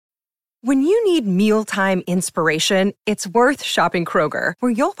When you need mealtime inspiration, it's worth shopping Kroger,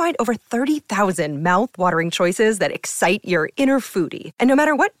 where you'll find over 30,000 mouth-watering choices that excite your inner foodie. And no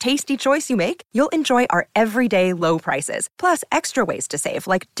matter what tasty choice you make, you'll enjoy our everyday low prices, plus extra ways to save,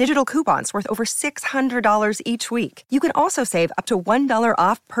 like digital coupons worth over $600 each week. You can also save up to $1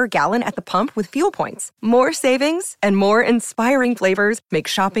 off per gallon at the pump with fuel points. More savings and more inspiring flavors make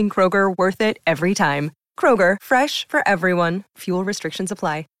shopping Kroger worth it every time. Kroger, fresh for everyone. Fuel restrictions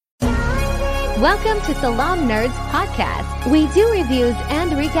apply. Welcome to Salaam Nerds Podcast. We do reviews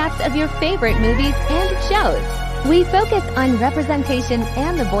and recaps of your favorite movies and shows. We focus on representation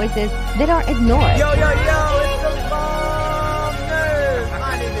and the voices that are ignored. Yo, it's Salaam Nerds.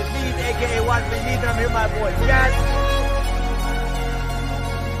 My name is Neves, a.k.a. Watch Me Neves, and I'm here with my boy Jazz.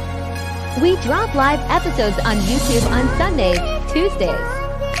 We drop live episodes on YouTube on Sundays, Tuesdays,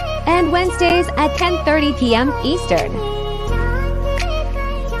 and Wednesdays at 10:30 p.m. Eastern.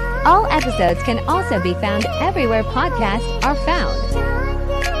 All episodes can also be found everywhere podcasts are found.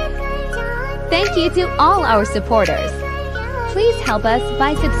 Thank you to all our supporters. Please help us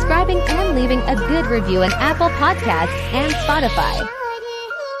by subscribing and leaving a good review on Apple Podcasts and Spotify.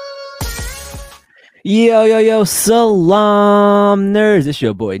 Yo, Salaam Nerds. It's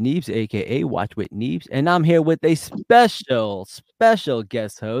your boy Neves, aka Watch with Neves, and I'm here with a special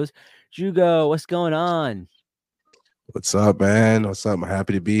guest host, Jugo. What's going on? What's up, man? What's up? I'm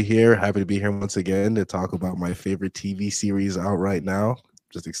happy to be here. Happy to be here once again to talk about my favorite TV series out right now.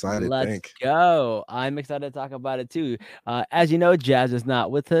 Just excited. Let's go. I'm excited to talk about it too. As you know, Jazz is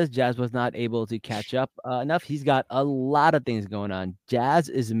not with us. Jazz was not able to catch up enough. He's got a lot of things going on. Jazz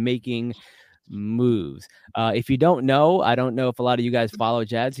is making moves. If you don't know, I don't know if a lot of you guys follow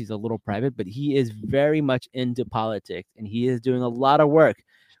Jazz. He's a little private, but he is very much into politics, and he is doing a lot of work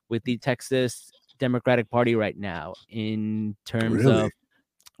with the Texas Democratic Party right now in terms of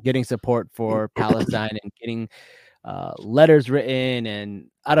getting support for Palestine and getting letters written, and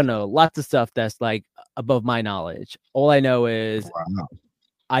I don't know, lots of stuff that's like above my knowledge. All I know is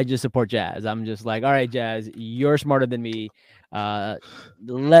I just support Jazz. I'm just like, all right, Jazz, you're smarter than me.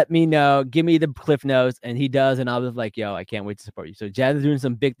 Let me know, give me the cliff notes, and he does, and I was like, yo, I can't wait to support you. So Jazz is doing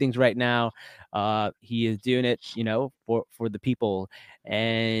some big things right now. He is doing it, for the people,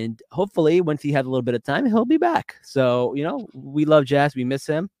 and hopefully once he has a little bit of time, he'll be back. So we love Jazz, we miss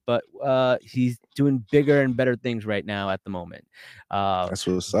him, but he's doing bigger and better things right now at the moment. That's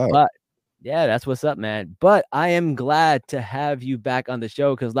what's up. But yeah, that's what's up, man. But I am glad to have you back on the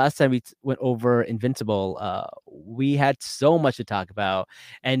show, because last time we went over Invincible, we had so much to talk about.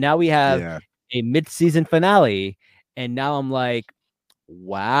 And now we have a mid-season finale. And now I'm like,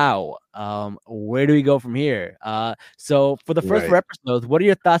 wow, where do we go from here? So for the first 4 episodes, what are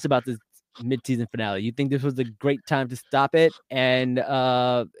your thoughts about this mid-season finale? You think this was a great time to stop it and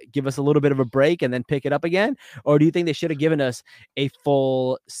give us a little bit of a break and then pick it up again, or do you think they should have given us a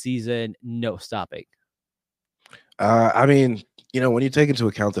full season no stopping? I mean, when you take into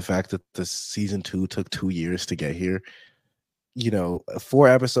account the fact that the season 2 took 2 years to get here, 4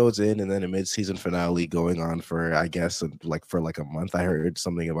 episodes in and then a mid-season finale going on for, I guess, for a month. I heard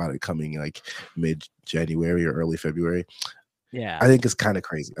something about it coming like mid-January or early February. Yeah, I think it's kind of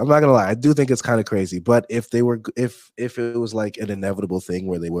crazy. I'm not gonna lie, I do think it's kind of crazy. But if it was like an inevitable thing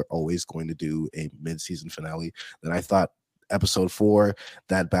where they were always going to do a mid-season finale, then I thought episode 4,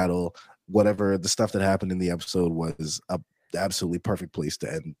 that battle, whatever the stuff that happened in the episode, was a absolutely perfect place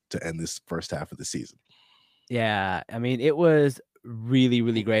to end this first half of the season. Yeah, I mean, it was really,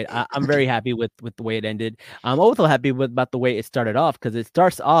 really great. I'm very happy with the way it ended. I'm also happy about the way it started off, because it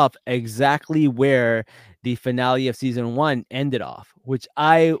starts off exactly where the finale of season 1 ended off, which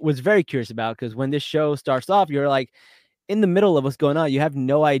I was very curious about, because when this show starts off, you're like in the middle of what's going on. You have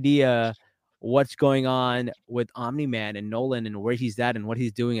no idea what's going on with Omni-Man and Nolan and where he's at and what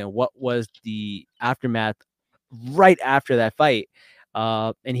he's doing and what was the aftermath right after that fight.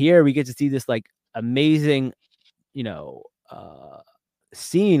 And here we get to see this like amazing,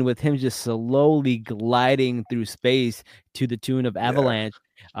 scene with him just slowly gliding through space to the tune of Avalanche.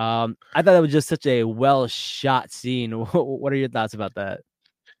 I thought that was just such a well shot scene. What are your thoughts about that?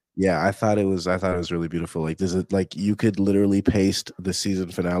 Yeah, I thought it was really beautiful. Like you could literally paste the season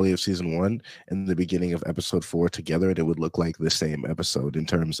finale of season 1 and the beginning of episode 4 together, and it would look like the same episode in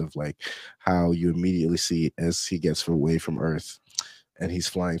terms of like how you immediately see as he gets away from Earth and he's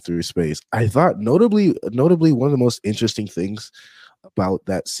flying through space. I thought notably one of the most interesting things about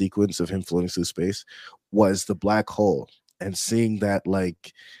that sequence of him floating through space was the black hole, and seeing that,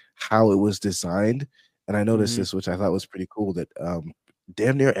 like how it was designed. And I noticed this, which I thought was pretty cool, that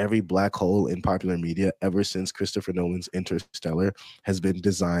damn near every black hole in popular media ever since Christopher Nolan's Interstellar has been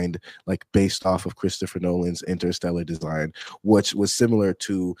designed like based off of Christopher Nolan's Interstellar design, which was similar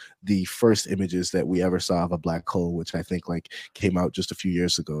to the first images that we ever saw of a black hole, which I think like came out just a few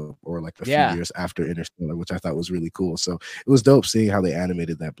years ago or like a few Yeah. years after Interstellar, which I thought was really cool. So it was dope seeing how they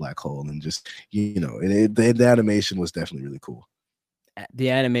animated that black hole and just, the animation was definitely really cool. The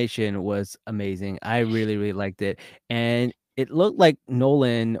animation was amazing. I really, really liked it. And it looked like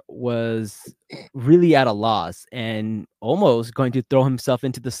Nolan was really at a loss and almost going to throw himself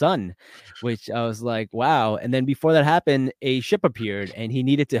into the sun, which I was like, wow. And then before that happened, a ship appeared and he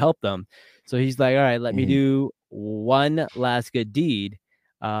needed to help them. So he's like, all right, let me do one last good deed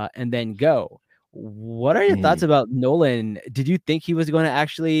and then go. What are your thoughts about Nolan? Did you think he was going to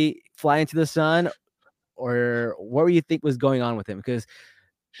actually fly into the sun? Or what do you think was going on with him? Because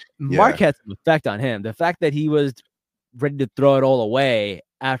Mark had some effect on him. The fact that he was ready to throw it all away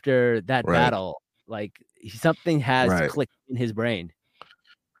after that battle, like something has clicked in his brain.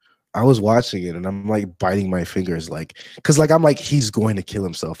 I was watching it and I'm like biting my fingers, like, because like I'm like, he's going to kill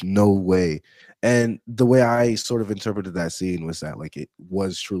himself. No way. And the way I sort of interpreted that scene was that like it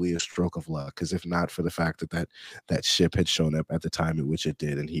was truly a stroke of luck. Because if not for the fact that ship had shown up at the time in which it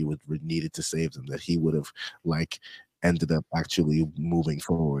did, and he would needed to save them, that he would have like ended up actually moving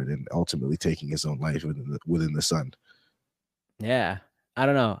forward and ultimately taking his own life within the sun. Yeah, I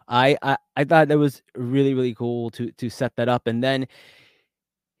don't know. I thought that was really, really cool to set that up, and then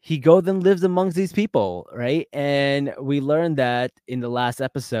he goes and lives amongst these people, right? And we learned that in the last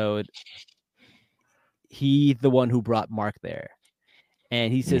episode, he's the one who brought Mark there.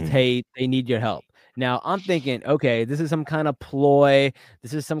 And he says, hey, they need your help. Now, I'm thinking, okay, this is some kind of ploy.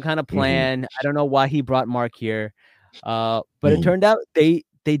 This is some kind of plan. I don't know why he brought Mark here. But it turned out they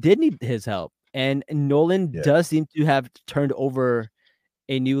did need his help. And Nolan does seem to have turned over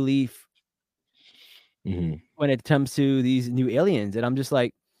a new leaf when it comes to these new aliens. And I'm just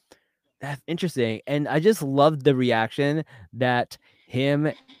like, that's interesting. And I just love the reaction that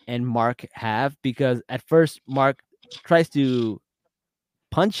him and Mark have, because at first Mark tries to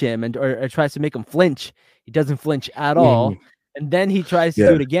punch him or tries to make him flinch. He doesn't flinch at all. And then he tries to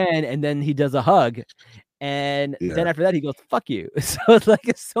do it again, and then he does a hug. And then after that, he goes, fuck you. So it's like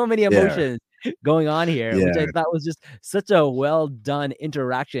so many emotions going on here, which I thought was just such a well done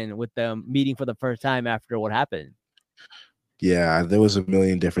interaction with them meeting for the first time after what happened. Yeah, there was a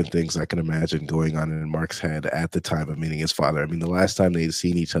million different things I can imagine going on in Mark's head at the time of meeting his father. I mean, the last time they'd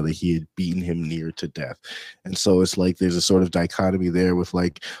seen each other, he had beaten him near to death. And so it's like there's a sort of dichotomy there with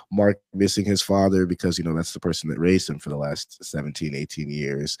like Mark missing his father because, that's the person that raised him for the last 17, 18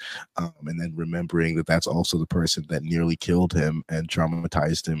 years. And then remembering that that's also the person that nearly killed him and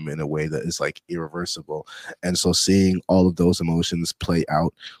traumatized him in a way that is like irreversible. And so seeing all of those emotions play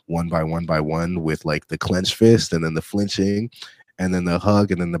out one by one with like the clenched fist and then the flinching and then the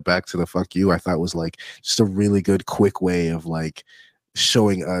hug and then the back to the fuck you, I thought was like just a really good quick way of like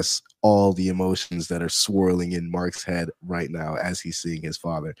showing us all the emotions that are swirling in Mark's head right now as he's seeing his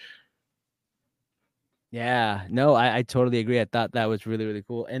father. Yeah, no, I totally agree. I thought that was really, really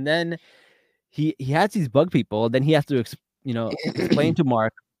cool. And then he has these bug people. Then he has to explain to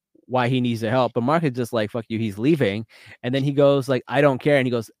Mark why he needs their help. But Mark is just like, fuck you, he's leaving. And then he goes like, I don't care. And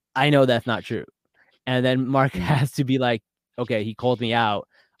he goes, I know that's not true. And then Mark has to be like, okay, he called me out.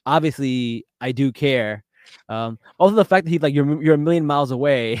 Obviously, I do care. Also, the fact that he's like, you're a million miles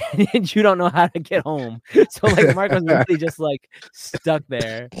away and you don't know how to get home. So like, Mark was really just like stuck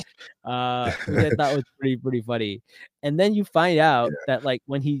there, which I thought was pretty funny. And then you find out that like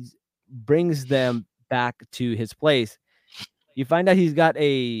when he brings them back to his place, you find out he's got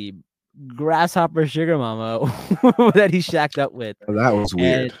a grasshopper sugar mama that he shacked up with. That was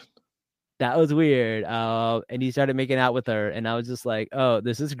weird. That was weird. And he started making out with her, and I was just like, oh,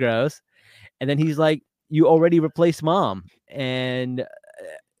 this is gross. And then he's like, you already replaced mom. And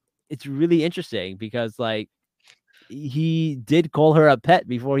it's really interesting because like he did call her a pet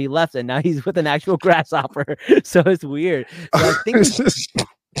before he left, and now he's with an actual grasshopper. So it's weird. So I think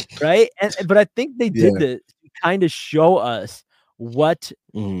right. But I think they did this to kind of show us what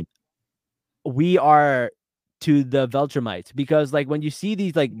we are to the Veltramites, because like when you see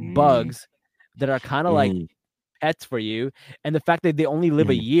these like bugs that are kind of like pets for you, and the fact that they only live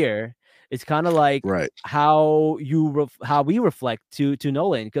a year, it's kind of like how we reflect to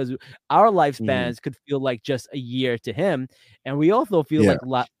Nolan, because our lifespans could feel like just a year to him, and we also feel like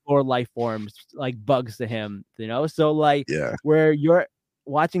more life forms like bugs to him, so like where you're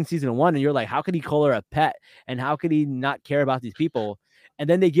watching season 1 and you're like, how could he call her a pet, and how could he not care about these people? And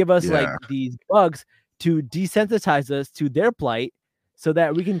then they give us like these bugs to desensitize us to their plight, so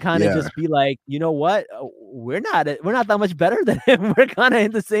that we can kind of Yeah. just be like, you know what, we're not that much better than him. We're kind of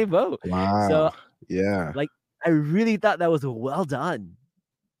in the same boat. So Wow. Yeah. like, I really thought that was well done.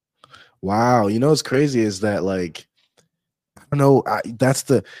 Wow. You know what's crazy is that like I don't know.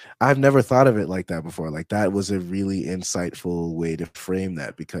 I've never thought of it like that before. Like that was a really insightful way to frame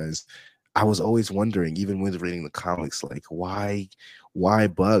that because I was always wondering, even with reading the comics, like why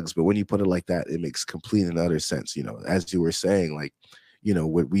bugs? But when you put it like that, it makes complete and utter sense. You know, as you were saying, like, you know,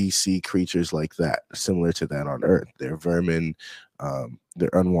 what we see creatures like that, similar to that on Earth. They're vermin, they're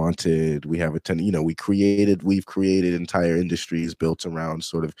unwanted. We have we've created entire industries built around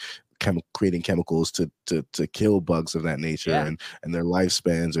sort of creating chemicals to kill bugs of that nature, Yeah. and their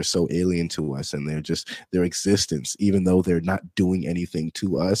lifespans are so alien to us, and their existence, even though they're not doing anything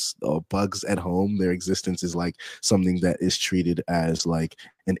to us or bugs at home, their existence is like something that is treated as like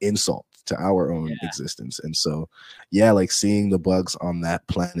an insult to our own existence. And so yeah, like seeing the bugs on that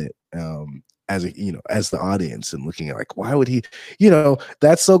planet, as the audience, and looking at like, why would he,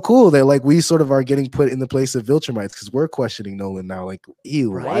 that's so cool that like we sort of are getting put in the place of Viltrumites, because we're questioning Nolan now, like,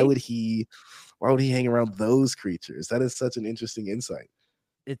 ew, Right? why would he hang around those creatures? That is such an interesting insight.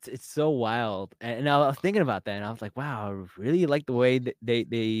 It's so wild. And I was thinking about that, and I was like, wow, I really like the way that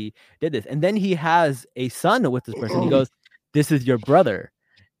they did this. And then he has a son with this person. He goes, "This is your brother."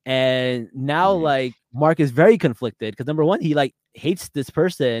 And now like Mark is very conflicted because number one, he like hates this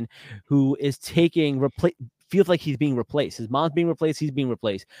person who is feels like he's being replaced. His mom's being replaced, he's being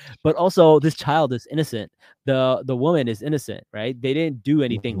replaced. But also this child is innocent. The woman is innocent, right? They didn't do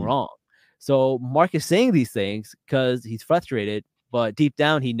anything wrong. So Mark is saying these things because he's frustrated, but deep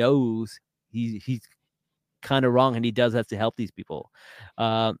down he knows he's kind of wrong, and he does have to help these people.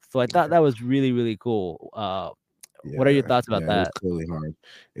 So I thought that was really, really cool. What are your thoughts about It was that? clearly hard.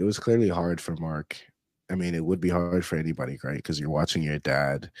 It was clearly hard for Mark. I mean, it would be hard for anybody, right? Because you're watching your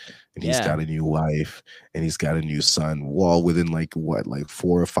dad, and he's Yeah. got a new wife, and he's got a new son. All within like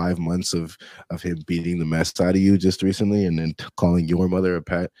 4 or 5 months of him beating the mess out of you just recently, and then calling your mother a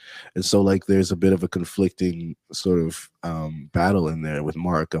pet. And so like, there's a bit of a conflicting sort of battle in there with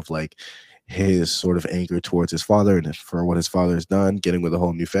Mark of like his sort of anger towards his father and for what his father has done, getting with a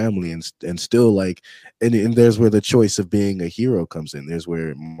whole new family, and still like, and there's where the choice of being a hero comes in. There's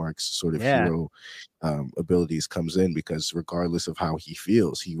where Mark's sort of hero abilities comes in, because regardless of how he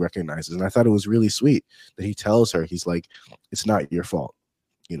feels, he recognizes. And I thought it was really sweet that he tells her, he's like, it's not your fault.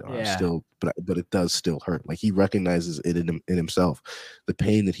 I'm still, but it does still hurt. Like he recognizes it in himself, the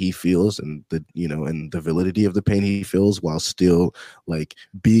pain that he feels, and and the validity of the pain he feels, while still like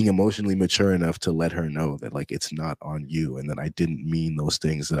being emotionally mature enough to let her know that like it's not on you, and that I didn't mean those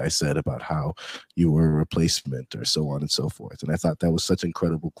things that I said about how you were a replacement, or so on and so forth. And I thought that was such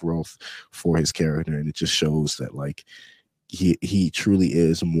incredible growth for his character, and it just shows that like he truly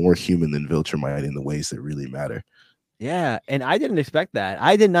is more human than Viltrumite in the ways that really matter. Yeah, and I didn't expect that.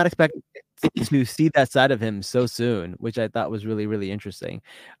 I did not expect to see that side of him so soon, which I thought was really, really interesting.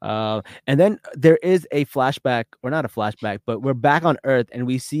 And then there is a flashback, or not a flashback, but we're back on Earth, and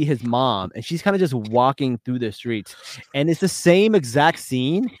we see his mom, and she's kind of just walking through the streets, and it's the same exact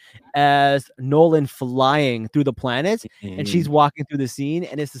scene as Nolan flying through the planets, and she's walking through the scene,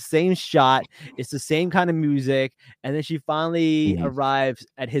 and it's the same shot, it's the same kind of music, and then she finally arrives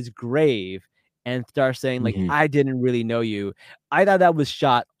at his grave and start saying like, I didn't really know you. I thought that was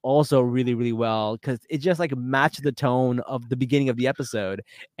shot also really, really well, because it just like matched the tone of the beginning of the episode,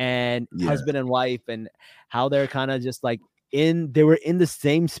 and husband and wife, and how they're kind of just like they were in the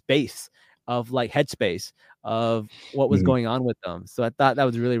same space of like headspace of what was going on with them. So I thought that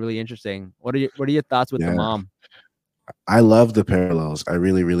was really, really interesting. What are your thoughts with the mom? I love the parallels. I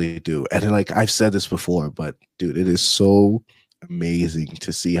really, really do. And like I've said this before, but dude, it is so amazing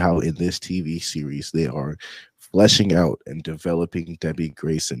to see how in this TV series they are fleshing out and developing Debbie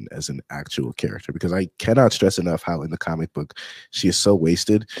Grayson as an actual character, because I cannot stress enough how in the comic book she is so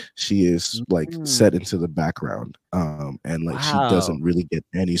wasted. She is like set into the background, and like she doesn't really get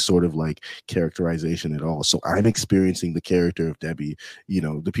any sort of like characterization at all. So I'm experiencing the character of Debbie.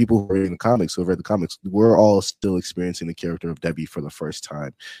 The people who are in the comics, who have read the comics, we're all still experiencing the character of Debbie for the first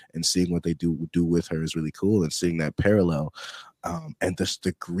time, and seeing what they do with her is really cool, and seeing that parallel, and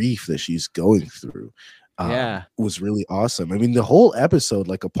the grief that she's going through was really awesome. I mean, the whole episode,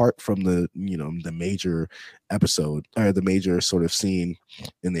 like apart from the major episode, or the major sort of scene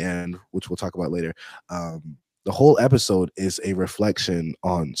in the end, which we'll talk about later, the whole episode is a reflection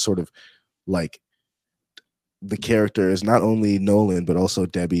on sort of like the characters, not only Nolan but also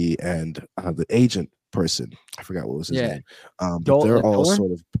Debbie and the agent person. I forgot what was his name, but they're all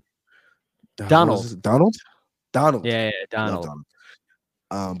sort of Donald. Donald. Yeah, I love Donald. Donald.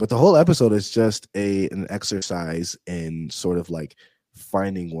 But the whole episode is just an exercise in sort of like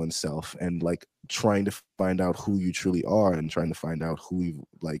finding oneself and like trying to find out who you truly are and trying to find out who you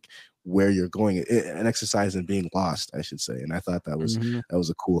like where you're going. An exercise in being lost, I should say. And I thought that was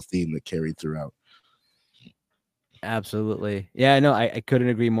a cool theme that carried throughout. Absolutely. Yeah, no, I couldn't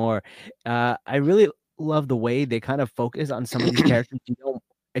agree more. I really love the way they kind of focus on some of these characters you don't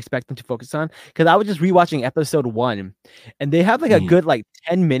expect them to focus on. Because I was just rewatching episode 1, and they have like a good like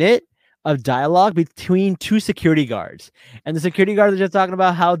 10-minute of dialogue between two security guards. And the security guards are just talking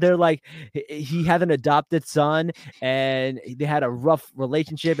about how they're like, he had an adopted son and they had a rough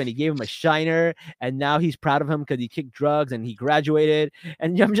relationship and he gave him a shiner. And now he's proud of him because he kicked drugs and he graduated.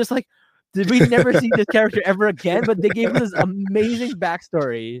 And I'm just like, did we never see this character ever again? But they gave us this amazing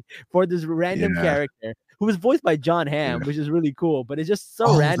backstory for this random character who was voiced by John Hamm, which is really cool. But it's just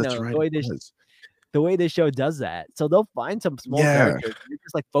so random the way this show does that. So they'll find some small characters and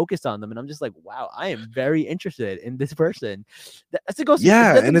just like focus on them. And I'm just like, wow, I am very interested in this person. That's it goes.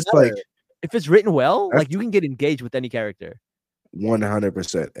 And it's matter. like if it's written well, like you can get engaged with any character.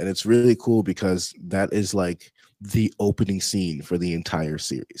 100%. And it's really cool because that is like the opening scene for the entire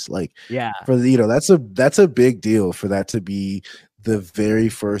series. Like, for the, that's a big deal for that to be the very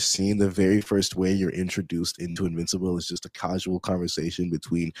first scene, the very first way you're introduced into Invincible is just a casual conversation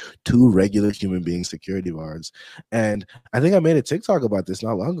between two regular human being security guards. And I think I made a TikTok about this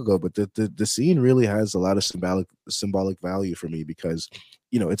not long ago, but the scene really has a lot of symbolic value for me because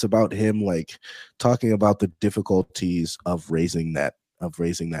it's about him like talking about the difficulties of raising that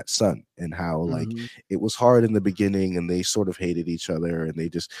son and how like it was hard in the beginning and they sort of hated each other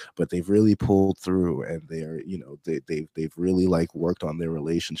and but they've really pulled through and they are they've really like worked on their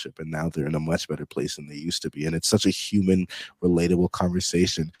relationship and now they're in a much better place than they used to be. And it's such a human relatable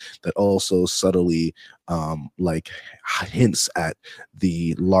conversation that also subtly like hints at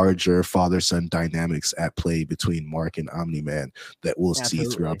the larger father-son dynamics at play between Mark and Omni-Man that we'll see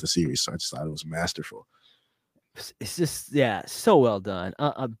throughout the series. So I just thought it was masterful. It's just so well done.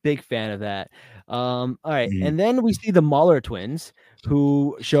 A big fan of that. All right, and then we see the Mahler twins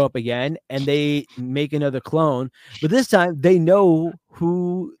who show up again and they make another clone, but this time they know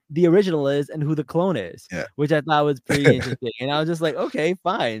who the original is and who the clone is, which I thought was pretty interesting. And I was just like, okay,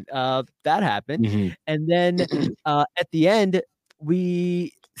 fine, that happened. And then at the end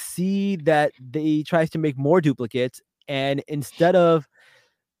we see that they tries to make more duplicates, and instead of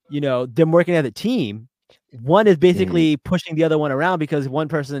them working as a team, one is basically pushing the other one around because one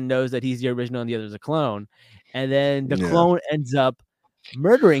person knows that he's the original and the other is a clone. And then the clone ends up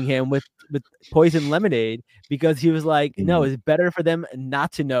murdering him with poison lemonade because he was like, no, it's better for them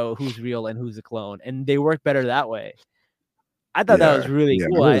not to know who's real and who's a clone. And they work better that way. I thought that was really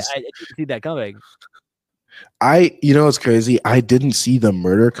cool. I didn't see that coming. It's crazy. I didn't see the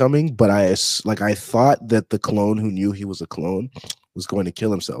murder coming, but I thought that the clone who knew he was a clone was going to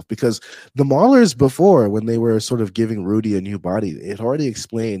kill himself because the Maulers before, when they were sort of giving Rudy a new body, it already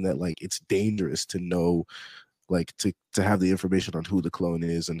explained that like it's dangerous to know, like to have the information on who the clone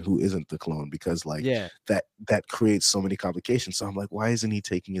is and who isn't the clone because like that creates so many complications. So I'm like, why isn't he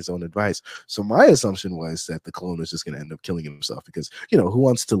taking his own advice? So my assumption was that the clone was just going to end up killing himself because who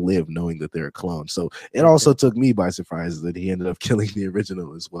wants to live knowing that they're a clone? So it also took me by surprise that he ended up killing the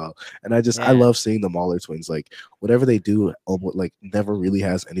original as well. And I love seeing the Mahler twins. Like whatever they do almost like never really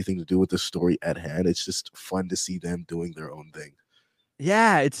has anything to do with the story at hand. It's just fun to see them doing their own thing.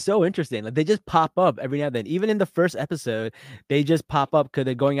 Yeah, it's so interesting. Like they just pop up every now and then. Even in the first episode, they just pop up because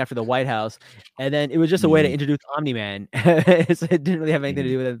they're going after the White House, and then it was just a way to introduce Omni-Man. So it didn't really have anything to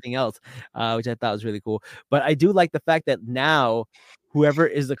do with anything else, which I thought was really cool. But I do like the fact that now whoever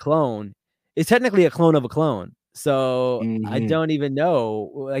is the clone is technically a clone of a clone. So I don't even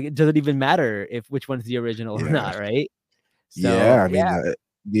know. Like it doesn't even matter if which one's the original or not, right? So, I mean,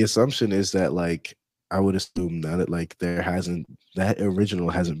 the assumption is that like. I would assume that like that original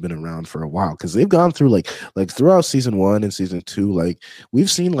hasn't been around for a while because they've gone through like throughout season 1 and season 2, like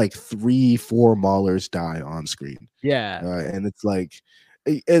we've seen like 3-4 Maulers die on screen. And it's like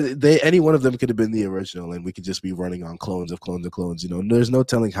any one of them could have been the original, and we could just be running on clones of clones of clones. There's no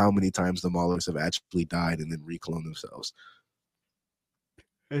telling how many times the Maulers have actually died and then recloned themselves.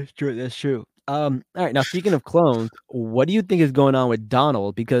 That's true. That's true. All right. Now, speaking of clones, what do you think is going on with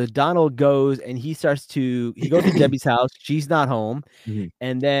Donald? Because Donald goes and he goes to Debbie's house. She's not home.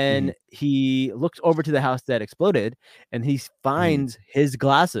 And then he looks over to the house that exploded and he finds his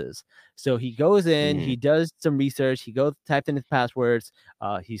glasses. So he goes in, he does some research. He types in his passwords.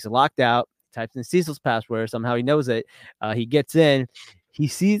 He's locked out, types in Cecil's password. Somehow he knows it. He gets in, he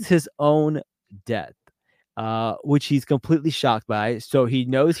sees his own death. which he's completely shocked by. So he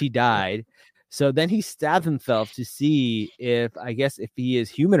knows he died. So then he stabs himself to see if, I guess, if he is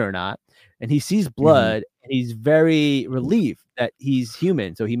human or not. And he sees Hmm. blood. And he's very relieved that he's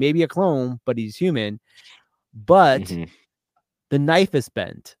human. So he may be a clone, but he's human. But Hmm. the knife is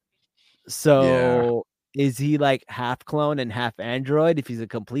bent. Yeah. So is he like half clone and half android? If he's a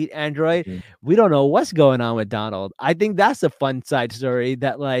complete android, Mhm. we don't know what's going on with Donald. I think that's a fun side story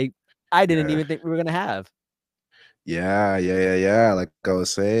that like I didn't Yeah. even think we were gonna have. Yeah. Like I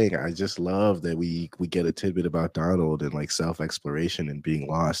was saying, I just love that we get a tidbit about Donald and like self-exploration and being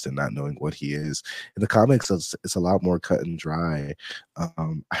lost and not knowing what he is. In the comics, it's a lot more cut and dry.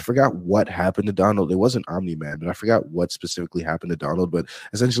 I forgot what happened to Donald. It wasn't Omni-Man, but I forgot what specifically happened to Donald. But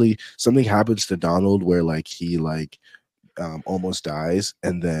essentially, something happens to Donald where like he like almost dies,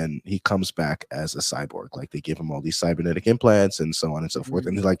 and then he comes back as a cyborg. Like they give him all these cybernetic implants and so on and so forth.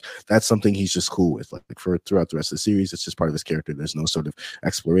 And like that's something he's just cool with. Like for throughout the rest of the series, it's just part of his character. There's no sort of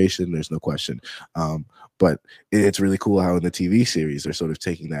exploration. There's no question. But it's really cool how in the TV series they're sort of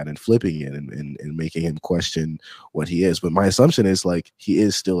taking that and flipping it and making him question what he is. But my assumption is like he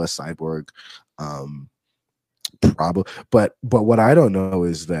is still a cyborg. Probably, but what I don't know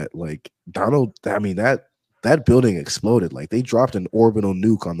is that like Donald, I mean that building exploded. Like they dropped an orbital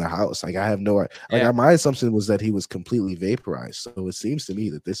nuke on the house. Like I have no like Yeah. my assumption was that he was completely vaporized. So it seems to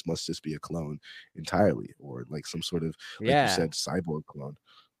me that this must just be a clone entirely, or like some sort of, like you Yeah. said, cyborg clone.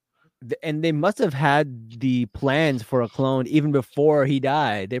 And they must have had the plans for a clone even before he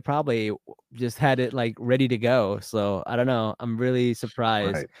died. They probably just had it like ready to go. So I don't know. I'm really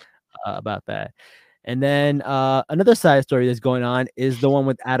surprised Right. about that. And then another side story that's going on is the one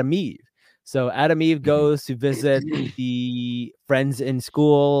with Adam Eve. So Adam Eve Mhm. goes to visit the friends in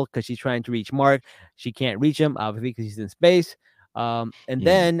school because she's trying to reach Mark. She can't reach him, obviously, because he's in space. And Mhm.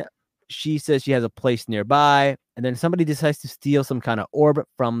 then she says she has a place nearby. And then somebody decides to steal some kind of orb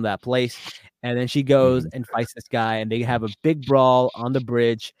from that place. And then she goes Mhm. and fights this guy, and they have a big brawl on the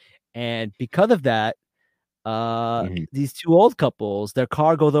bridge. And because of that, Mhm. these two old couples, their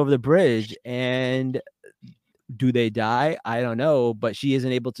car goes over the bridge, and do they die? I don't know, but she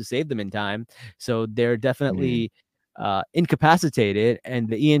isn't able to save them in time. So they're Mhm. definitely incapacitated, and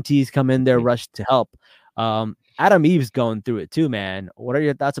the EMTs come in there, Mhm. rush to help. Adam Eve's going through it too, man. What are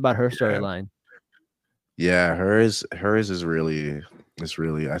your thoughts about her Yeah. storyline? Yeah, hers is really,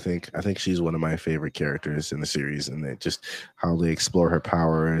 I think she's one of my favorite characters in the series, and they just how they explore her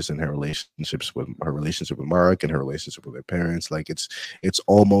powers and her relationship with Mark and her relationship with her parents. Like it's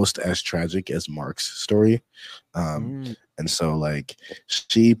almost as tragic as Mark's story. Um, Mm, and so like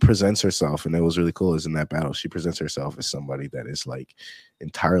she presents herself, and it was really cool is in that battle, she presents herself as somebody that is like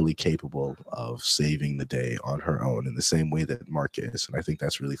entirely capable of saving the day on her own in the same way that Mark is. And I think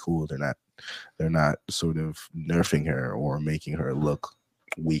that's really cool. They're not sort of nerfing her or making her look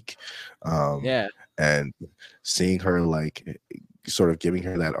weak. Um, yeah, and seeing her like sort of giving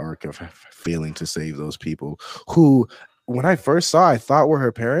her that arc of failing to save those people who when I first saw I thought were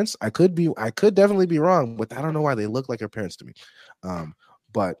her parents. I could definitely be wrong, but I don't know why they look like her parents to me.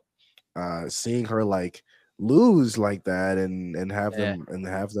 But seeing her like lose like that and yeah.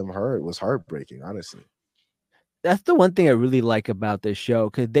 have them hurt was heartbreaking, honestly. That's the one thing I really like about this show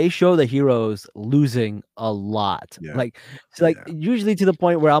because they show the heroes losing a lot. Yeah. Like, it's like Yeah. usually to the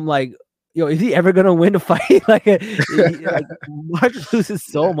point where I'm like, yo, is he ever gonna win a fight? Like, like Mark loses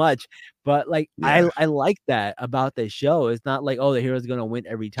so Yeah. much, but like Yeah. I like that about the show. It's not like, oh, the hero's gonna win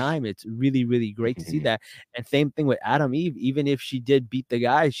every time. It's really really great to see Mhm. that. And same thing with Adam Eve. Even if she did beat the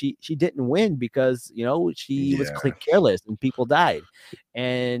guy, she didn't win because she was Yeah. careless and people died.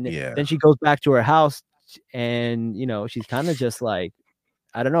 And Yeah. then she goes back to her house and she's kind of just like,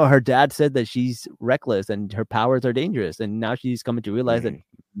 I don't know, her dad said that she's reckless and her powers are dangerous, and now she's coming to realize that Mhm.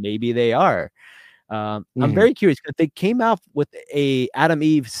 maybe they are. I'm Mhm. very curious because they came out with a Adam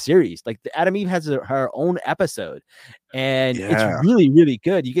Eve series. Like the Adam Eve has her own episode, and it's Yeah. really really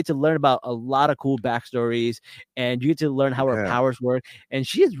good. You get to learn about a lot of cool backstories, and you get to learn how her Yeah. powers work. And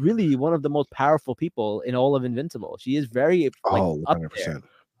she is really one of the most powerful people in all of Invincible. She is very like Oh, up there. 100%.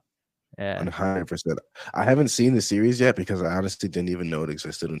 Yeah, 100%. I haven't seen the series yet because I honestly didn't even know it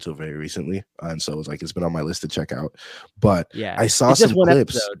existed until very recently. And so it's been on my list to check out. But yeah. I saw It's just some one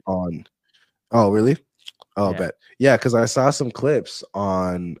clips episode. on Oh, really? Oh, Yeah. bet. Yeah, because I saw some clips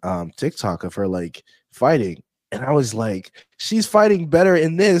on TikTok of her like fighting, and I was like, she's fighting better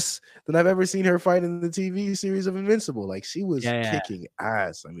in this than I've ever seen her fight in the TV series of Invincible. Like she was Yeah, yeah, kicking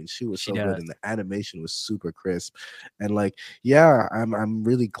ass. I mean, she was she so good, does. and the animation was super crisp. And like, yeah, I'm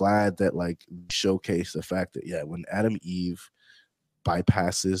really glad that like showcase the fact that yeah, when Adam Eve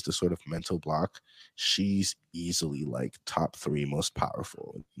bypasses the sort of mental block, she's easily like top 3 most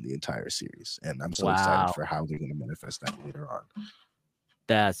powerful in the entire series. And I'm so excited Wow, for how they're going to manifest that later on.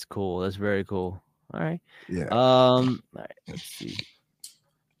 that's cool. That's very cool. All right. Yeah. All right, let's see.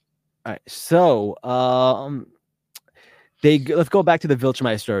 All right. So, let's go back to the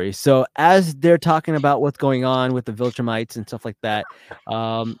Viltrumite story. So as they're talking about what's going on with the Viltrumites and stuff like that,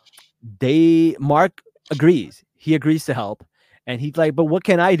 Mark agrees. He agrees to help, and he's like, "But what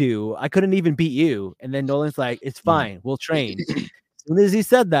can I do? I couldn't even beat you." And then Nolan's like, "It's fine. We'll train." As soon as he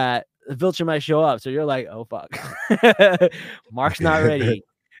said that, the Viltrumite show up. So you're like, "Oh fuck, Mark's not ready."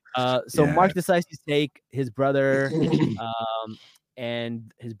 So Yeah. Mark decides to take his brother,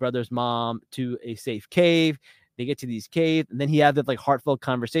 and his brother's mom to a safe cave. They get to these caves, and then he had that like heartfelt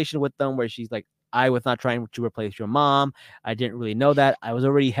conversation with them where she's like, I was not trying to replace your mom. I didn't really know that. I was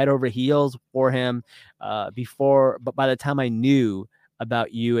already head over heels for him but by the time I knew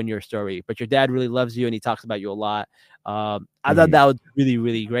about you and your story, but your dad really loves you and he talks about you a lot. I thought that was really,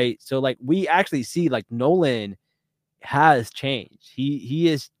 really great. So like we actually see like Nolan has changed. He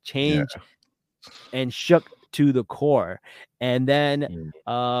has changed and shook to the core. And then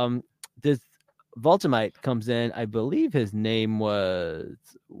this Voltamite comes in. I believe his name was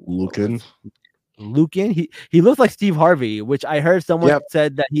Lucan. Lucan. He looks like Steve Harvey, which I heard someone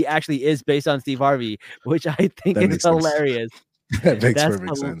said that he actually is based on Steve Harvey, which I think is hilarious. That makes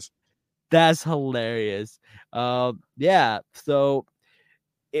perfect sense. That's hilarious. Yeah. So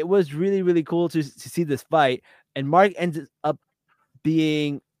it was really, really cool to see this fight. And Mark ends up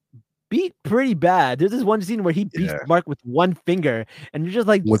being beat pretty bad. There's this one scene where he beats Mark with one finger, and you're just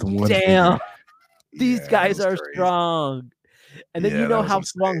like, with one damn, finger. These guys are strong. And then you know how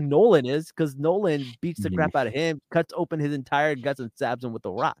strong Nolan is, because Nolan beats the crap out of him, cuts open his entire guts and stabs him with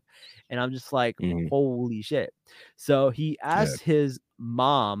a rock. And I'm just like, holy shit. So he asks his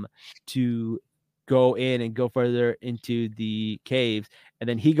mom to go in and go further into the caves, and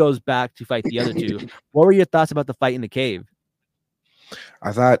then he goes back to fight the other two. What were your thoughts about the fight in the cave?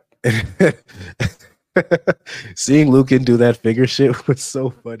 I thought seeing Lucan do that figure shit was so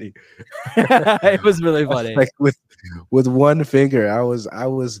funny. It was really funny. Like with one finger, I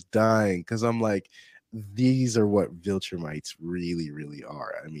was dying because I'm like, these are what Viltrumites really, really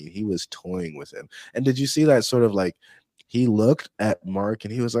are. I mean, he was toying with him. And did you see that sort of like he looked at Mark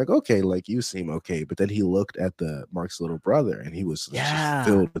and he was like, okay, like you seem okay. But then he looked at Mark's little brother and he was just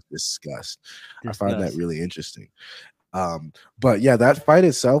filled with disgust. I find that really interesting. But yeah, that fight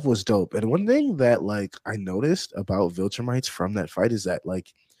itself was dope. And one thing that like I noticed about Viltrumites from that fight is that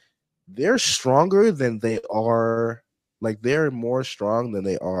like they're stronger than they are, like they're more strong than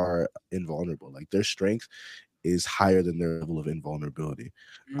they are invulnerable. Like their strength is higher than their level of invulnerability.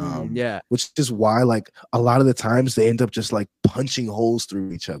 Which is why like a lot of the times they end up just like punching holes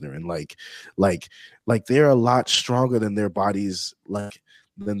through each other, and like they're a lot stronger than their bodies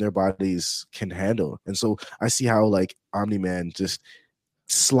can handle. And so I see how like Omni-Man just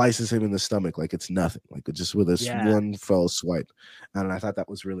slices him in the stomach like it's nothing, like just with one fell swipe. And I thought that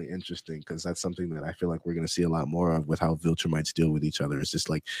was really interesting because that's something that I feel like we're going to see a lot more of with how Viltrumites deal with each other. It's just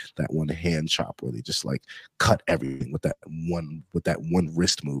like that one hand chop where they just like cut everything with that one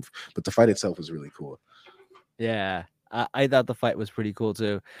wrist move. But the fight itself was really cool. Yeah, I thought the fight was pretty cool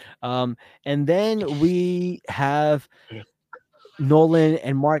too. And then we have Nolan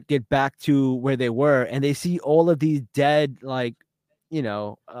and Mark get back to where they were, and they see all of these dead, like,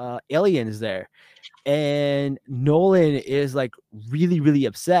 aliens there. And Nolan is like really, really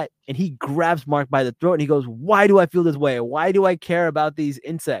upset, and he grabs Mark by the throat and he goes, why do I feel this way? Why do I care about these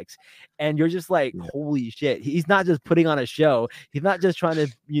insects? And you're just like, holy shit. He's not just putting on a show. He's not just trying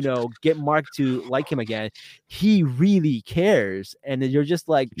to, get Mark to like him again. He really cares. And you're just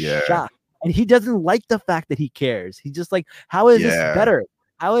like shocked. And he doesn't like the fact that he cares. He's just like, how is this better?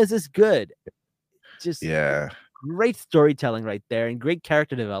 How is this good? Just great storytelling right there and great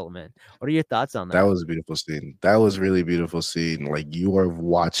character development. What are your thoughts on that? That was a beautiful scene. That was really beautiful scene. Like you are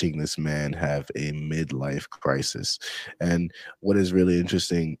watching this man have a midlife crisis. And what is really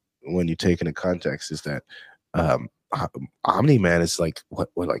interesting when you take into context is that Omni-Man is like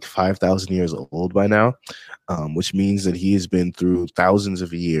like 5,000 years old by now, which means that he has been through thousands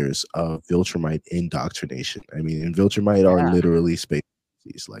of years of Viltrumite indoctrination. I mean, and Viltrumite are literally space.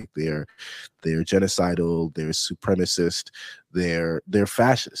 Like they're genocidal, they're supremacist, they're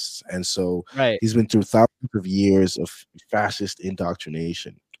fascists. And so he's been through thousands of years of fascist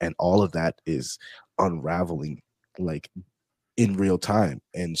indoctrination, and all of that is unraveling like in real time.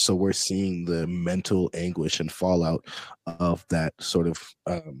 And so we're seeing the mental anguish and fallout of that sort of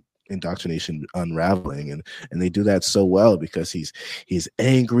indoctrination unraveling, and they do that so well because he's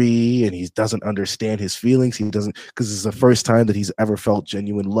angry and he doesn't understand his feelings. He doesn't, because it's the first time that he's ever felt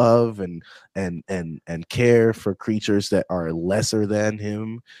genuine love and care for creatures that are lesser than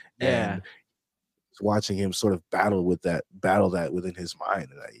him, Yeah. and watching him sort of battle that within his mind.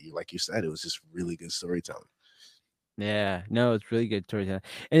 And like you said, it was just really good storytelling. Yeah, no, it's really good storytelling,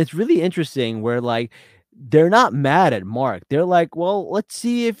 and it's really interesting where like they're not mad at Mark. They're like, well, let's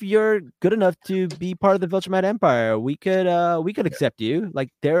see if you're good enough to be part of the Viltrumite Empire. We could accept you. Like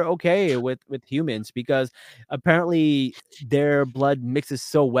they're okay with humans because apparently their blood mixes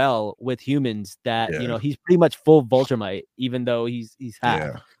so well with humans that Yeah, he's pretty much full Viltrumite, even though he's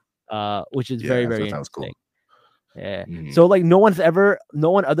half, yeah, which is yeah. very I very thought that was interesting. cool. Yeah. Mhm. So like no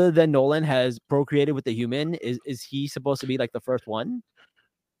one other than Nolan has procreated with the human. Is he supposed to be like the first one?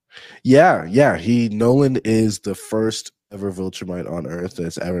 Yeah, yeah. Nolan is the first ever Viltrumite on Earth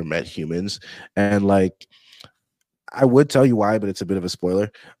that's ever met humans, and like I would tell you why, but it's a bit of a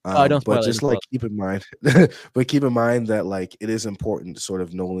spoiler. Oh, don't But spoil it. Don't just spoil like it. keep in mind, but keep in mind that like it is important, sort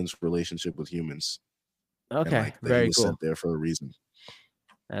of Nolan's relationship with humans, and Okay, like that he very was cool. sent there for a reason.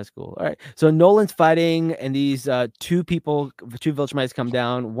 That's cool. All right. So Nolan's fighting, and these two Viltrumites come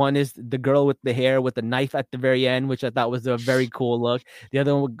down. One is the girl with the hair with the knife at the very end, which I thought was a very cool look. The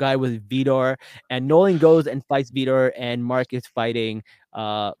other guy was Vidor, and Nolan goes and fights Vidor, and Mark is fighting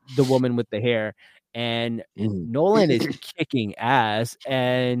the woman with the hair. And Mhm. Nolan is kicking ass,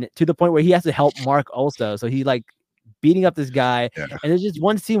 and to the point where he has to help Mark also. So he like beating up this guy, Yeah. and there's just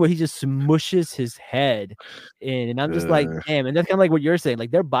one scene where he just smushes his head in, and I'm just like, Uh, damn. And that's kind of like what you're saying,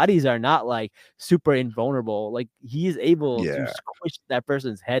 like their bodies are not like super invulnerable. Like he is able to yeah. squish that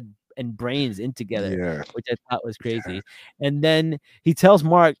person's head and brains in together, Yeah. which I thought was Yeah. crazy. And then he tells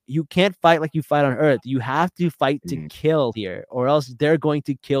Mark, you can't fight like you fight on Earth, you have to fight to Mhm. kill here, or else they're going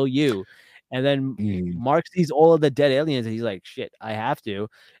to kill you. And then Mhm. Mark sees all of the dead aliens, and he's like, shit, I have to.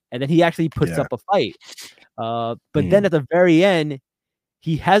 And then he actually puts Yeah. up a fight. But then Mhm. at the very end,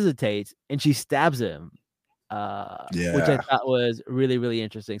 he hesitates and she stabs him, which I Yeah. thought was really, really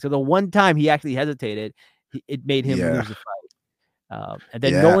interesting. So the one time he actually hesitated, it made him Yeah. lose the fight. And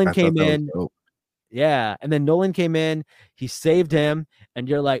then Yeah. Nolan I thought came that was in. dope. Yeah. And then Nolan came in, he saved him, and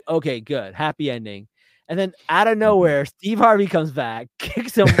you're like, okay, good, happy ending. And then out of Mhm. nowhere, Steve Harvey comes back,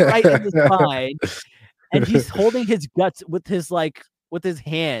 kicks him right in the spine, and he's holding his guts with his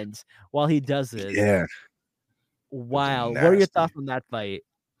hands while he does this. Yeah. It was Wow. What are your nasty. thoughts on that fight?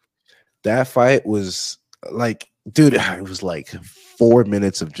 That fight was like, dude, it was like 4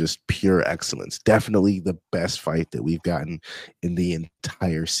 minutes of just pure excellence. Definitely the best fight that we've gotten in the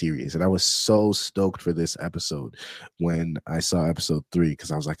entire series. And I was so stoked for this episode when I saw episode 3,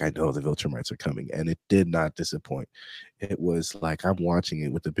 because I was like, I know the Viltrumites are coming. And it did not disappoint. It was like I'm watching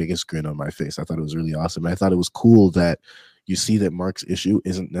it with the biggest grin on my face. I thought it was really awesome. And I thought it was cool that you see that Mark's issue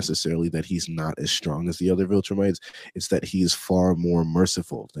isn't necessarily that he's not as strong as the other Viltrumites. It's that he is far more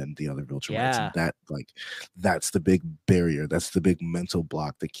merciful than the other Viltrumites. Yeah. And that, like, that's the big barrier. That's the big mental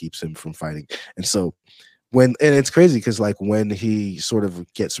block that keeps him from fighting. And so and it's crazy because like when he sort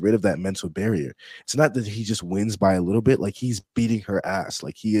of gets rid of that mental barrier, it's not that he just wins by a little bit. Like he's beating her ass.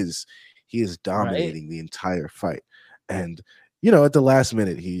 Like he is Right. dominating the entire fight. And at the last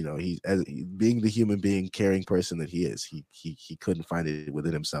minute, being the human being, caring person that he is, he couldn't find it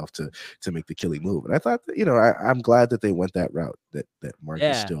within himself to make the killing move. And I thought that, I'm glad that they went that route. That Mark is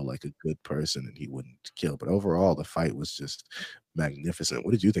Yeah. still like a good person and he wouldn't kill. But overall, the fight was just magnificent.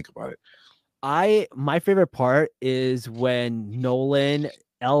 What did you think about it? My favorite part is when Nolan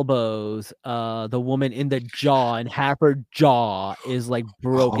elbows the woman in the jaw, and half her jaw is like Oh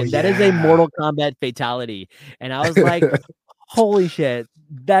broken. That is a yeah. Mortal Kombat fatality. And I was like, holy shit,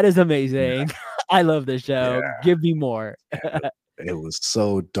 that is amazing. I love this show. Yeah. Give me more. It was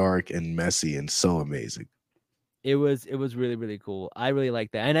so dark and messy and so amazing. It was really, really cool. I really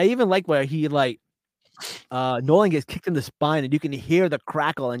like that. And I even like where he like Nolan gets kicked in the spine and you can hear the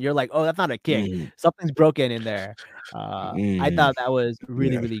crackle and you're like, oh, that's not a kick. Mhm. Something's broken in there. I Mhm. thought that was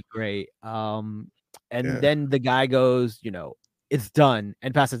really, Yeah. really great. And Yeah. then the guy goes, it's done,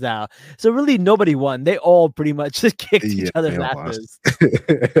 and passes out. So really nobody won. They all pretty much just kicked Yeah, each other's they all lost.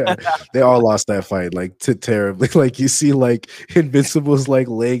 asses. They all lost that fight, like, terribly. Like, you see, like, Invincible's, like,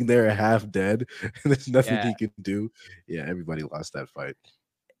 laying there half dead, and there's nothing Yeah. he can do. Yeah, everybody lost that fight.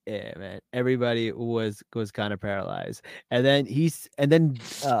 Yeah, man. Everybody was kind of paralyzed. And then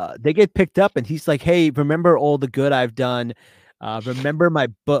they get picked up and he's like, "Hey, remember all the good I've done. Remember my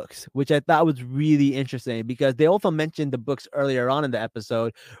books," which I thought was really interesting because they also mentioned the books earlier on in the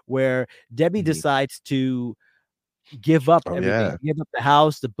episode where Debbie Mhm. decides to give up Oh everything, yeah. give up the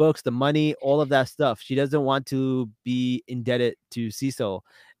house, the books, the money, all of that stuff. She doesn't want to be indebted to Cecil,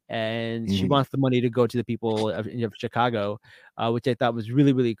 and she Mhm. wants the money to go to the people of Chicago, which I thought was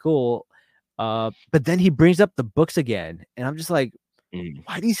really, really cool. But then he brings up the books again, and I'm just like, Mhm.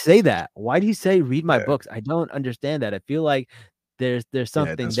 why do you say that? Why do you say read my Yeah. books? I don't understand that. I feel like there's Yeah, it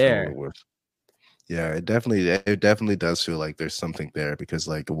something does feel a there. little weird. Yeah, it definitely does feel like there's something there because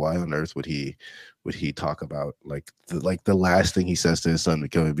like why on earth would he talk about like the last thing he says to his son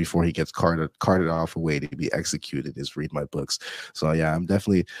before he gets carted off away to be executed is read my books. So yeah, I'm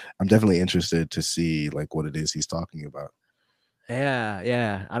definitely interested to see like what it is he's talking about.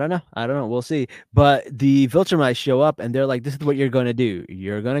 Yeah. I don't know. We'll see. But the Viltrumites show up and they're like, this is what you're gonna do.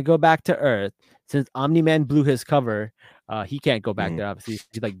 You're gonna go back to Earth. Since Omni-Man blew his cover, he can't go back Mhm. there, obviously.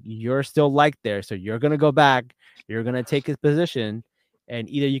 He's like, you're still like there, so you're gonna go back, you're gonna take his position, and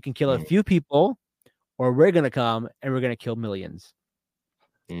either you can kill a Mhm. few people or we're gonna come and we're gonna kill millions.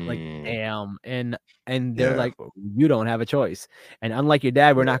 Like, Mm, damn. And they're yeah. like, you don't have a choice. And unlike your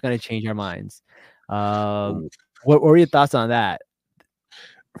dad, we're Yeah. not gonna change our minds. Um, Ooh. what were your thoughts on that?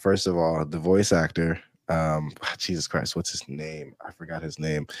 First of all, the voice actor, Jesus Christ, what's his name? I forgot his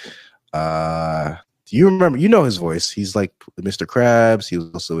name. Do you remember? You know his voice. He's like Mr. Krabs. He was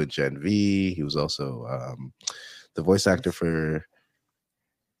also in Gen V. He was also the voice actor for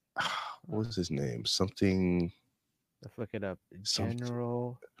what was his name? Something Let's look it up. something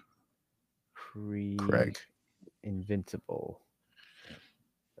General Krieg Craig. Invincible.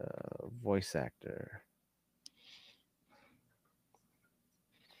 Voice actor.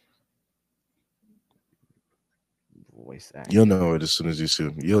 Voice actor. You'll know it as soon as you see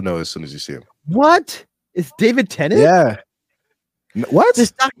him. You'll know as soon as you see him. What? It's David Tennant? Yeah. What?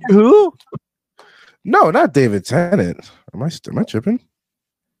 This Doctor Who? No, not David Tennant. Am I tripping?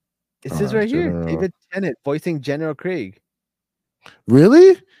 It says right here, General. David Tennant voicing General Krieg.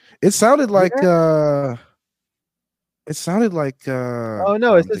 Really? It sounded like Yeah. Oh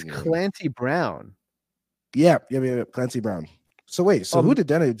no, it I'm says thinking of him. Clancy Brown. Yeah, Clancy Brown. So wait, so who Um,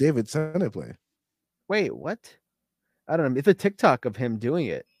 did David Tennant play? wait, what? I don't know. It's a TikTok of him doing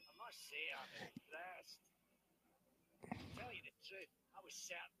it.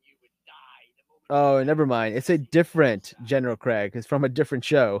 Oh, never mind. It's a different General Craig. It's from a different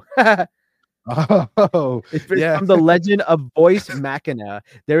show. Oh, It's yeah. from the Legend of Voice Machina.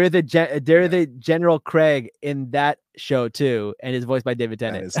 There is a General Craig in that show too, and it's voiced by David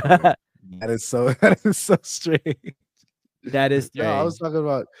That Tennant. is funny. That is so strange. That is No, I was strange. talking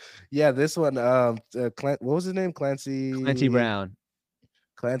about this one. What was his name? Clancy Brown.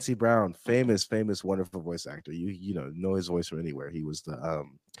 Clancy Brown, famous, wonderful voice actor. You know his voice from anywhere. He was the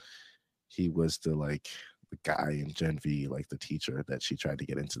like the guy in Gen V, like the teacher that she tried to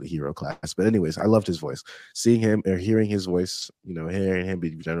get into the hero class. But anyways, I loved his voice. Seeing him or hearing his voice, hearing him be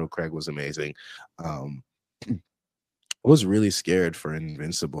General Craig was amazing. I was really scared for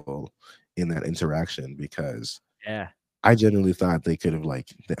Invincible in that interaction because Yeah. I genuinely thought they could have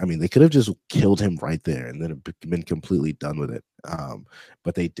they could have just killed him right there and then been completely done with it.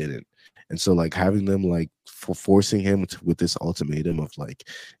 But they didn't. And so like having them like forcing him with this ultimatum of like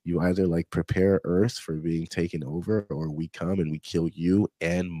you either like prepare Earth for being taken over or we come and we kill you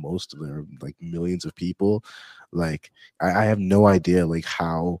and most of their like millions of people. Like I have no idea like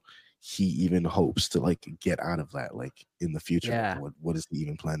how he even hopes to like get out of that like in the future. Yeah. Like what does he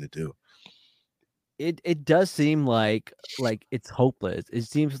even plan to do? It does seem like it's hopeless. It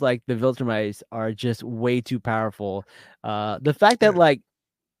seems like the Viltrumites are just way too powerful. The fact that Yeah. like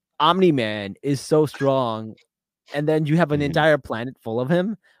Omni-Man is so strong, and then you have an Mhm. entire planet full of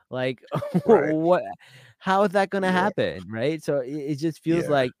him. Like, Right. what? How is that gonna Yeah. happen? Right? So it just feels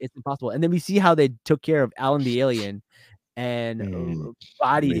Yeah. like it's impossible. And then we see how they took care of Alan the alien and Mhm.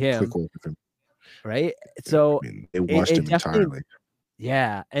 bodied Made quick him. work of him. Right? Yeah, I So mean, they it, washed it him definitely, entirely.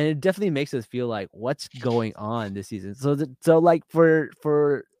 yeah, and it definitely makes us feel like what's going on this season. So like for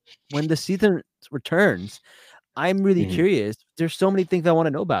when the season returns, I'm really Mhm. curious. There's so many things I want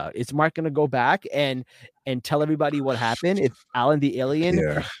to know about. Is Mark gonna go back and tell everybody what happened? Is Alan the alien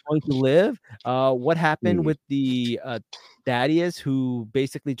Yeah. going to live? What happened Mhm. with the Thaddeus who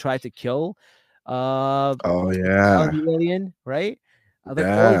basically tried to kill uh Oh, Alan yeah. the alien, right? Like all the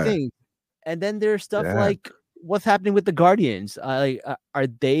Yeah. things. And then there's stuff Yeah. like what's happening with the Guardians. Are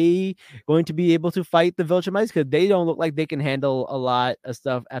they going to be able to fight the Viltrumites? Because they don't look like they can handle a lot of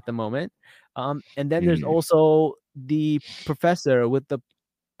stuff at the moment. And then there's Mhm. also the professor with the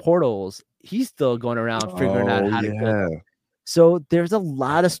portals. He's still going around figuring out Oh, how to kill yeah. them. So there's a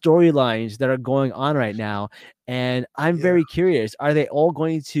lot of storylines that are going on right now, and I'm Yeah. very curious. Are they all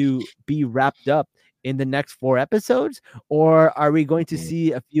going to be wrapped up in the next 4 episodes, or are we going to Mhm,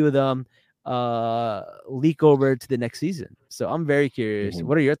 see a few of them leak over to the next season? So I'm very curious. mhm.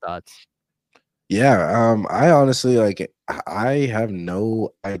 What are your thoughts? Yeah, I honestly I have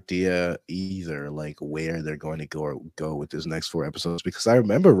no idea either, like where they're going to go with this next 4 episodes, because I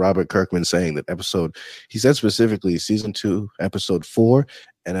remember Robert Kirkman saying that he said specifically season 2, episode 4,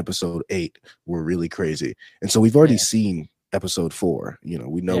 and episode 8 were really crazy. And so we've already Yeah, seen episode 4.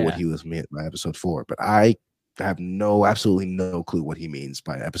 We know what yeah, he was meant by episode 4, but I have absolutely no clue what he means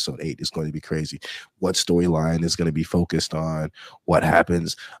by episode 8. It's going to be crazy. What storyline is going to be focused on? What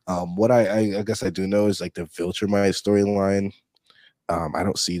happens? What I guess I do know is like the Viltrumite storyline. I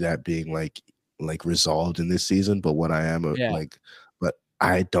don't see that being like resolved in this season, but what I am yeah, but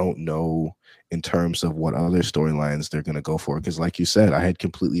I don't know in terms of what other storylines they're gonna go for. Because like you said, I had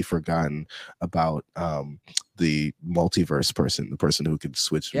completely forgotten about the multiverse person, the person who could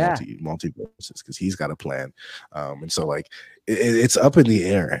switch yeah, multiverses, because he's got a plan. And so like it's up in the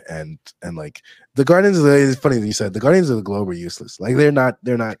air, and like the Guardians of the it's funny that you said the Guardians of the Globe are useless. Like they're not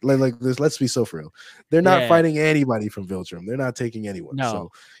like this. Let's be so for real. They're not yeah. fighting anybody from Viltrum. They're not taking anyone.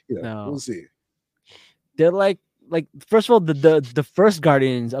 So No, we'll no. see. They're like first of all, the first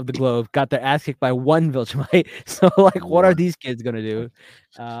Guardians of the Globe got their ass kicked by one Viltrumite. So like, what are One, these kids gonna do?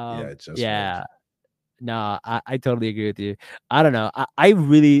 yeah, just one. Yeah. No, I totally agree with you. I don't know. I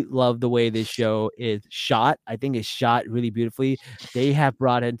really love the way this show is shot. I think it's shot really beautifully. They have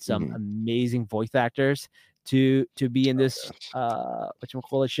brought in some Mhm. amazing voice actors to be in this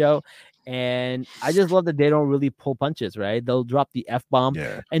whatchamacallit show. And I just love that they don't really pull punches, right? They'll drop the F bomb.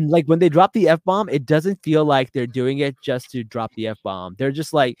 Yeah. And like when they drop the F bomb, it doesn't feel like they're doing it just to drop the F bomb. They're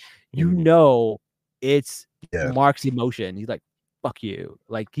just like, Mhm. it's Yeah. Mark's emotion. He's like, fuck you.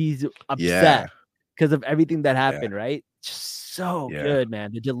 Like he's Yeah. upset because of everything that Yeah. happened, right? Just so Yeah. good,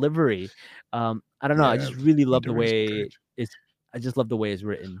 man. The delivery. I don't know. I Yeah. just really The love the delivery's way great. it's I just love the way it's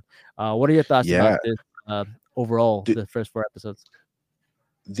written. What are your thoughts about Yeah. this overall, The, the first 4 episodes?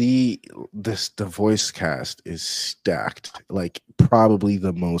 the voice cast is stacked, like probably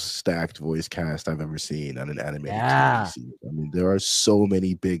the most stacked voice cast I've ever seen on an animated TV Yeah. series. I mean, there are so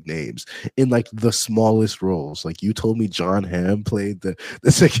many big names in like the smallest roles. Like you told me John Hamm played the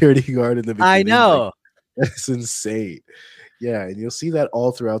security guard in the I beginning. Like know. that's insane. Yeah, and you'll see that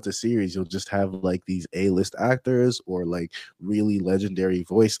all throughout the series. You'll just have like these A-list actors or like really legendary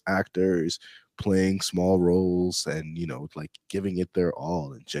voice actors playing small roles, and like giving it their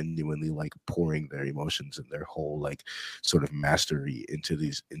all and genuinely like pouring their emotions and their whole like sort of mastery into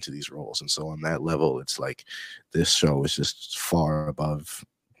these roles. And so on that level, it's like this show is just far above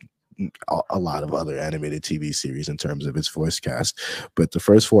a lot of other animated TV series in terms of its voice cast. But the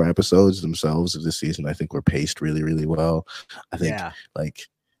first 4 episodes themselves of this season, I think, were paced really, really well. I think Yeah.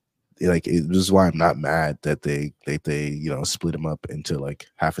 this is why I'm not mad that they split them up into like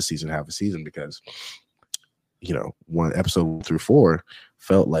half a season, because one episode 1 through 4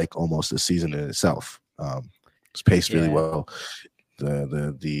 felt like almost a season in itself. It's paced really Yeah. well.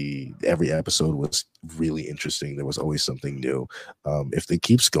 The every episode was really interesting. There was always something new. If it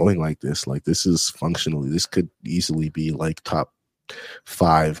keeps going like this this could easily be like top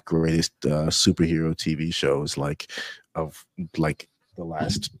 5 greatest superhero TV shows like of like the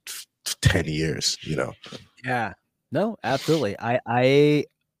last 10 years. Yeah. No, absolutely. I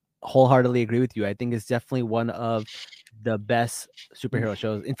wholeheartedly agree with you. I think it's definitely one of the best superhero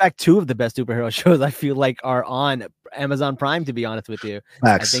shows. In fact, 2 of the best superhero shows I feel like are on Amazon Prime, to be honest with you. I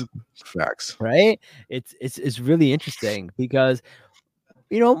Facts. think Facts. right? It's really interesting because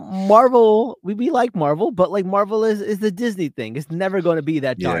Marvel, we like Marvel, but like Marvel is the Disney thing. It's never going to be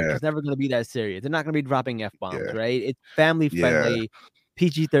that dark. Yeah. It's never going to be that serious. They're not going to be dropping F-bombs, Yeah. right? It's family Yeah. friendly,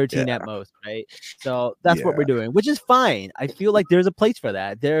 PG-13 Yeah. at most, right? So that's what Yeah. we're doing, which is fine. I feel like there's a place for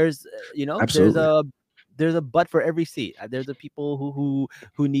that. There's Absolutely. there's a butt for every seat. There's a people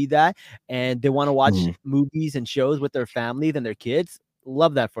who need that, and they want to watch Mhm. movies and shows with their families and their kids.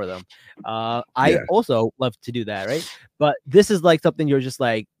 Love that for them. I Yeah. also love to do that, right? But this is like something you're just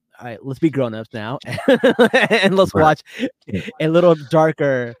like, all right, let's be grown-ups now and let's Right. watch a little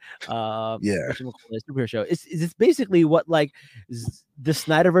darker Yeah. whatchamacallit, superhero show. It's basically what like the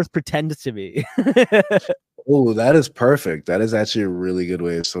Snyderverse pretends to be. Oh, that is perfect. That is actually a really good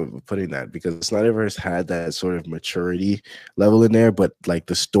way of sort of putting that, because Snyderverse had that sort of maturity level in there, but like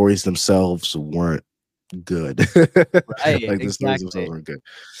the stories themselves weren't good. Right, Like the stories exactly. themselves weren't good.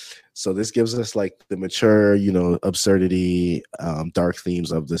 So this gives us like the mature, absurdity, dark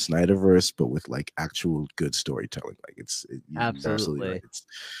themes of the Snyderverse, but with like actual good storytelling. Like you're absolutely Absolutely. right.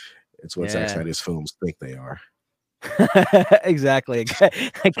 It's what Zack Yeah. Snyder's films think they are. Exactly.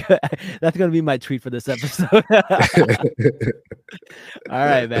 That's gonna be my tweet for this episode. All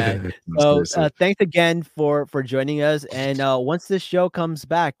right, man. No, So, seriously. thanks again for joining us. And once this show comes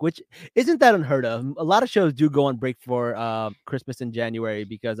back, which isn't that unheard of, a lot of shows do go on break for Christmas in January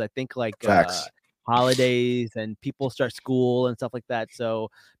because I think like Facts. holidays and people start school and stuff like that. So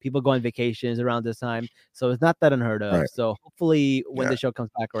people go on vacations around this time. So it's not that unheard of. Right. So hopefully, when Yeah. the show comes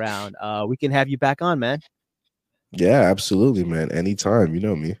back around, we can have you back on, man. Yeah, absolutely, man. Anytime. You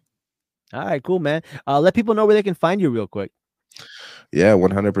know me. All right, cool, man. Let people know where they can find you real quick. Yeah,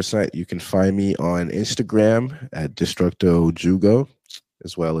 100%. You can find me on Instagram at Destructo Jugo,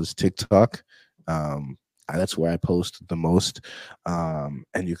 as well as TikTok. That's where I post the most. And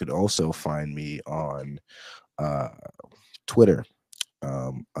you can also find me on uh, Twitter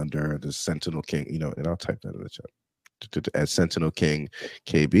under the Sentinel King, and I'll type that in the chat at Sentinel King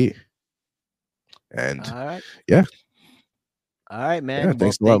KB. And All right. yeah. All right, man. Yeah, Well,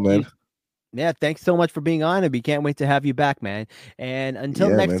 thanks a lot, thank you. man. Yeah, thanks so much for being on, and we can't wait to have you back, man. And until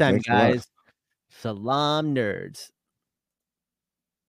Yeah, next man. time, Thanks a lot. guys, Salaam nerds.